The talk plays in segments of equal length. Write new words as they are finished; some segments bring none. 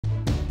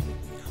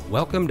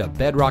Welcome to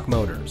Bedrock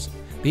Motors,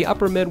 the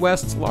Upper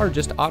Midwest's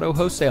largest auto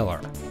wholesaler.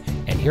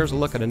 And here's a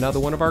look at another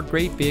one of our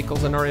great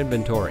vehicles in our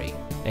inventory,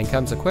 and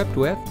comes equipped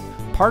with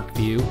Park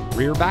View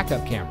rear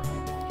backup camera,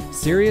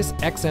 Sirius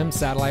XM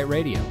satellite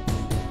radio,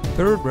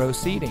 third row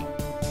seating,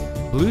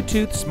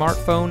 Bluetooth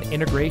smartphone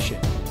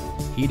integration,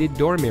 heated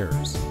door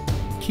mirrors,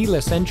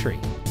 keyless entry,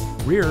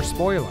 rear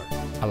spoiler,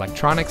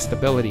 electronic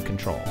stability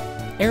control,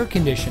 air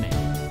conditioning,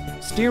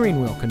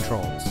 steering wheel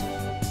controls,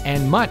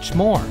 and much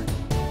more.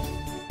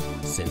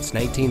 Since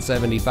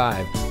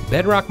 1975,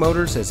 Bedrock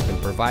Motors has been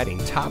providing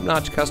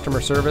top-notch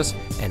customer service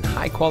and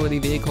high-quality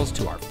vehicles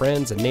to our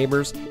friends and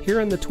neighbors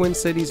here in the Twin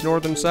Cities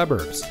northern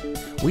suburbs.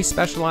 We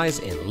specialize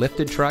in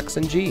lifted trucks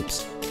and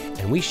Jeeps,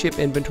 and we ship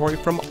inventory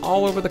from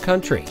all over the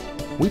country.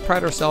 We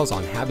pride ourselves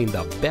on having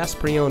the best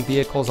pre-owned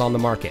vehicles on the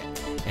market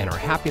and are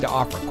happy to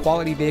offer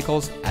quality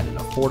vehicles at an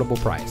affordable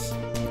price.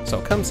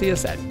 So come see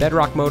us at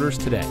Bedrock Motors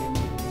today.